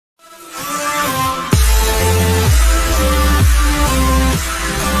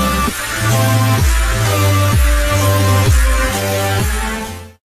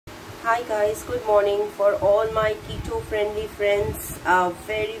morning for all my keto friendly friends. A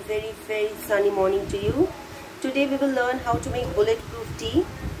very sunny morning to you. Today we will learn how to make bulletproof tea.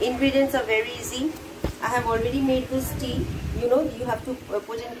 Ingredients are very easy. I have already made this tea. You have to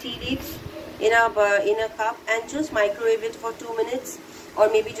put in tea leaves in a cup and just microwave it for 2 minutes, or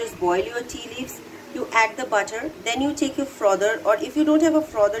maybe just boil your tea leaves. You add the butter, then you take your frother, or if you don't have a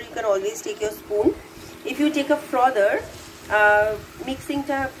frother, you can always take your spoon. If you take a frother, mixing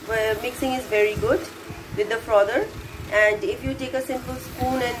is very good with the frother. And if you take a simple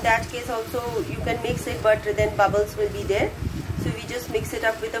spoon, in that case also you can mix it, but then bubbles will be there. So we just mix it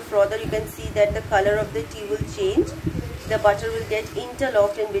up with the frother. You can see that the color of the tea will change. The butter will get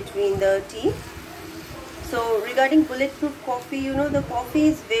interlocked in between the tea. So regarding bulletproof coffee, the coffee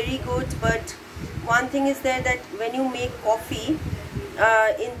is very good, but one thing is there that when you make coffee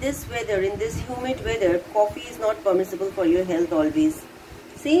in this weather, in this humid weather, coffee is not permissible for your health always.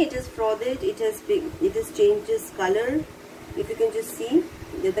 See, it is frothed, it has changed its color. If you can just see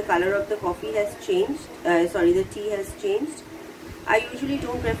that the color of the coffee has changed, the tea has changed. I usually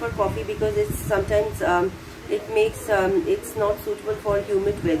don't prefer coffee because it's sometimes it's not suitable for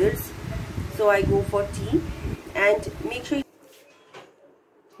humid weathers. So I go for tea. And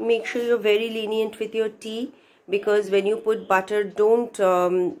make sure you're very lenient with your tea, because when you put butter, don't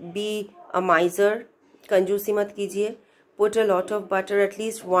be a miser. Kanjusi mat kijiye. Put a lot of butter, at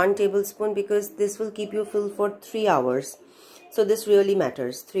least 1 tablespoon, because this will keep you full for 3 hours. So this really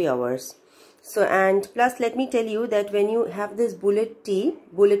matters, 3 hours. So, and plus let me tell you that when you have this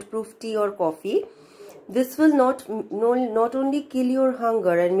bulletproof tea or coffee, this will not only kill your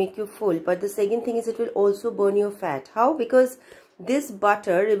hunger and make you full, but the second thing is it will also burn your fat. How? Because this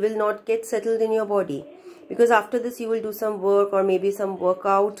butter will not get settled in your body, because after this you will do some work, or maybe some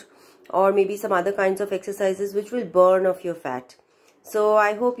workout, or maybe some other kinds of exercises which will burn off your fat. So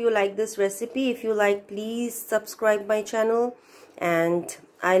I hope you like this recipe. If you like, please subscribe my channel, and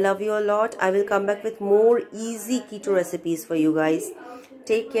I love you a lot. I will come back with more easy keto recipes for you guys.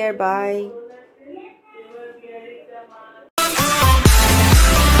 Take care. Bye.